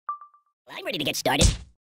I'm ready to get started.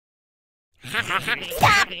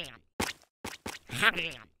 Stop!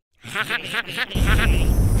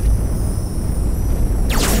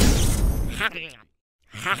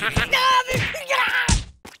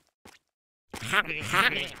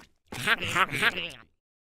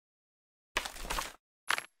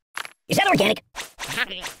 Is that organic?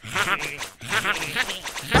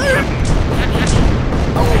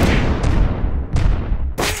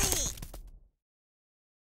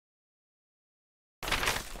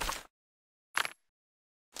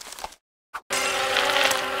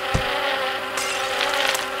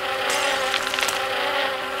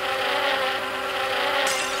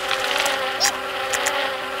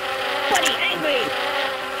 Buddy, angry!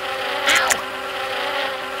 Ow!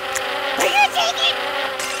 Will you take it?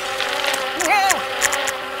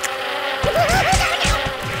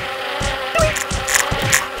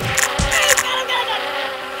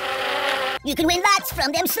 You can win lots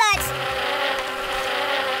from them sluts.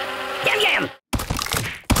 Yam yam!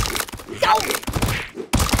 Go!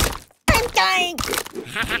 I'm dying.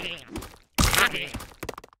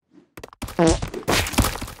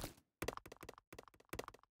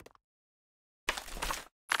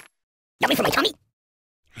 Yummy for my tummy?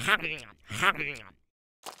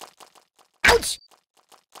 Ouch!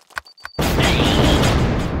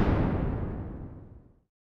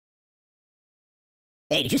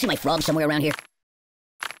 Hey, did you see my frog somewhere around here?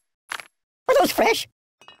 Are those fresh?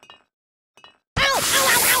 Ow! Ow!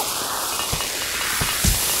 Ow! Ow!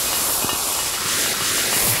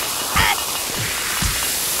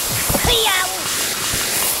 Ow!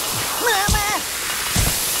 Mama!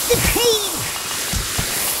 The pain!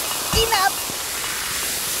 Enough!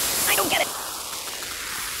 I don't get it.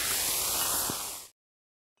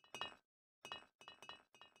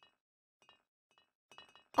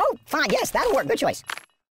 Oh, fine, yes, that'll work. Good choice.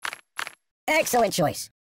 Excellent choice.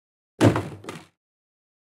 Oh,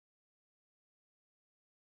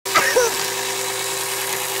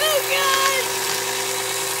 God!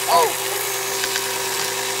 Oh!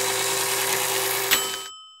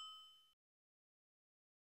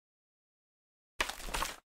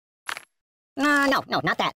 No,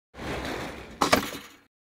 not that.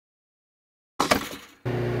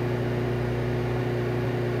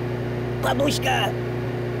 Babushka!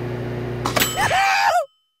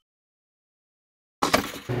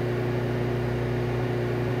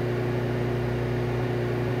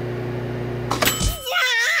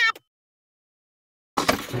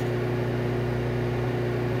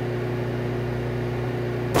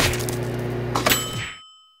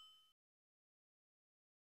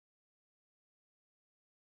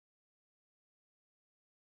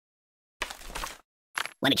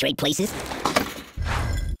 Want to trade places?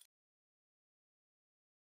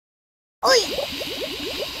 Oi!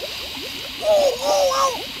 Oh, oh,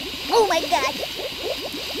 oh! Oh my God!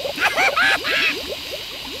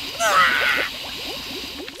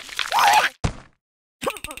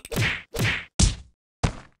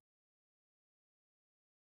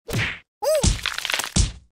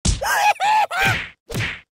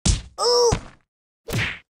 Ooh!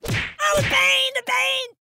 Oh, the pain! The pain!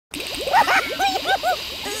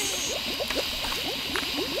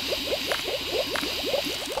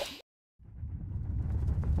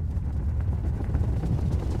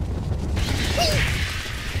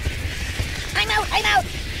 I'm out! I'm out!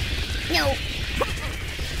 No!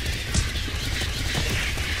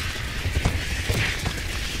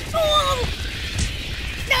 Oh!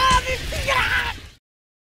 No!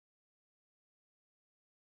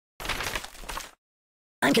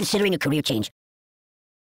 I'm considering a career change.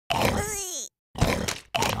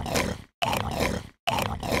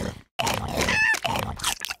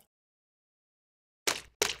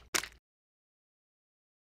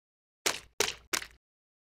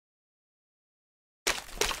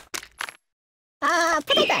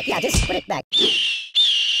 Put it back. Yeah, just put it back.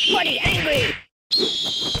 Buddy, angry!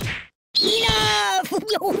 Enough!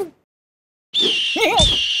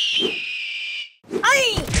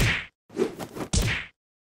 Ay!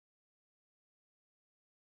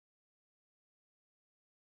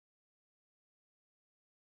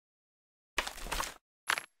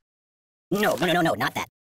 No, not that.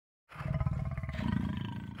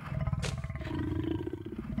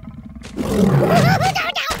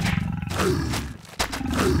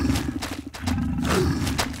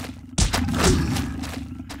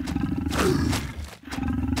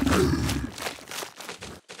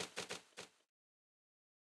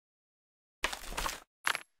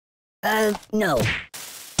 No.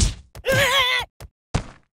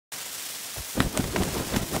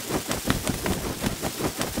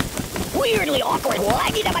 Weirdly awkward.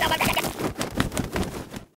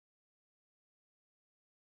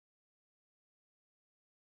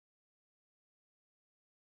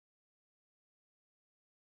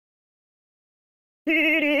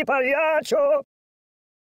 Piri pagliaccio!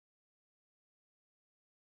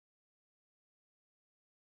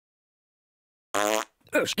 Oh,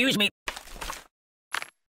 excuse me.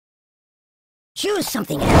 Choose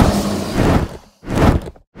something else.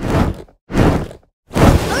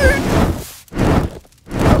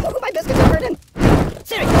 Oh, my biscuits are burning.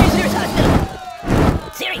 Siri, visitor's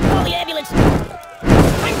hospital. Siri, call the ambulance.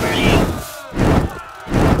 I'm burning.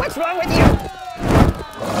 What's wrong with you?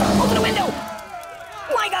 Open the window.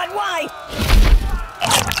 My God, why?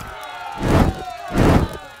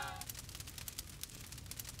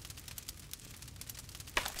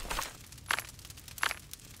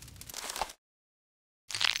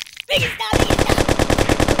 Make it stop, make it stop.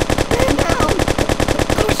 Man down.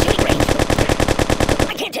 Go to shooting range.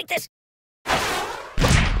 I can't take this.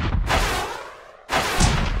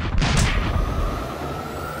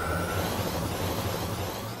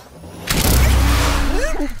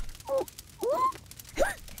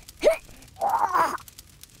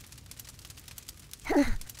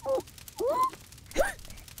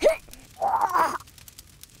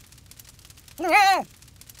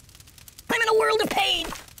 I'm in a world of pain.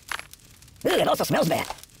 Ugh, it also smells bad.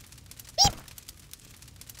 Beep.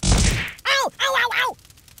 Ow, ow, ow, ow.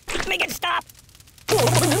 Make it stop.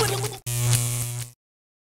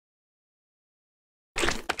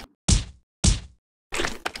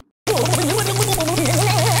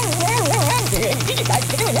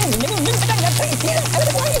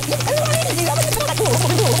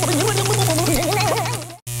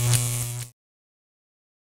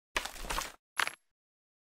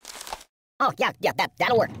 Oh, yeah,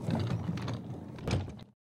 that'll work.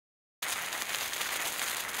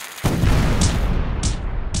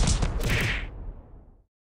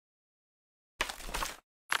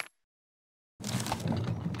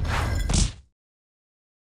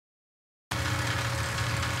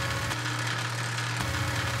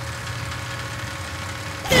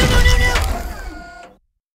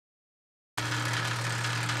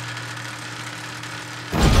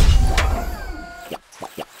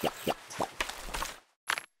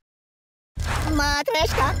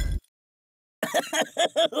 Matryoshka.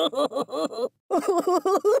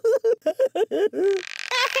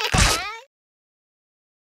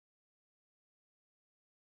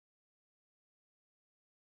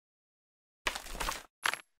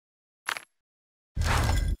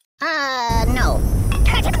 No.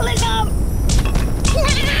 Cataclysm!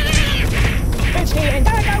 It's the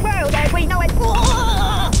entire world as we know it.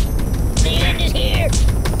 Whoa! The end is here!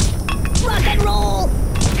 Rock and roll!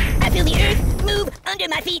 I feel the earth move under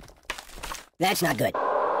my feet. That's not good.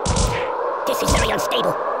 This is very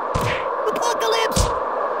unstable. Apocalypse!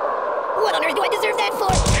 What on earth do I deserve that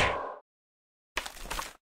for?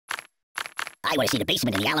 I want to see the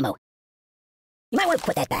basement in the Alamo. You might want to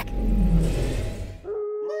put that back.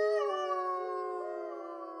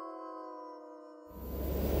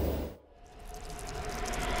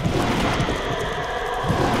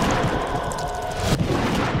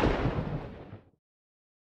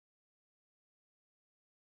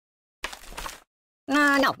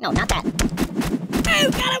 No, not that. Oh,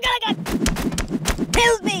 God!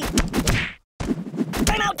 Help me!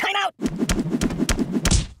 Time out!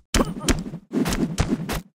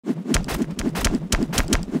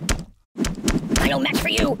 I no match for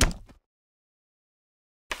you!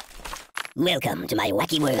 Welcome to my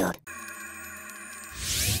wacky world.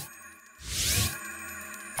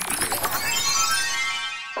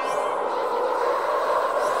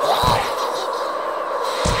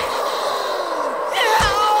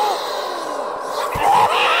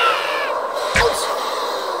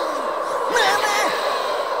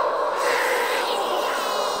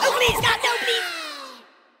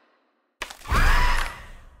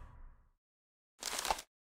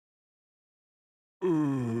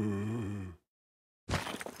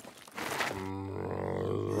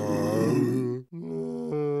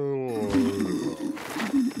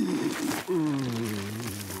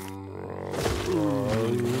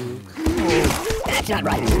 That's not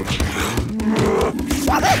right.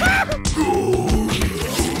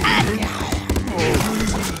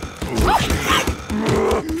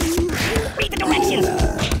 Read the directions!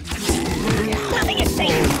 Nothing is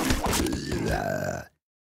safe!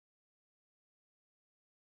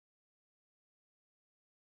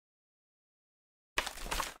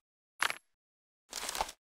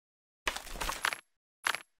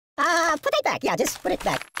 Put it back. Yeah, just put it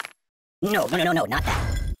back. No, not that.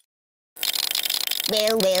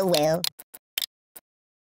 Well.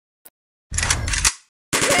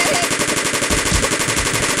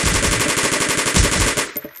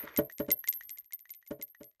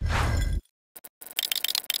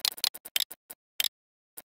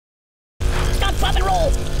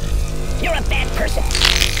 a bad person.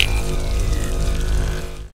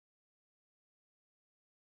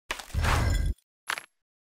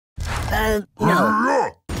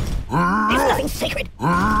 No. There's nothing sacred.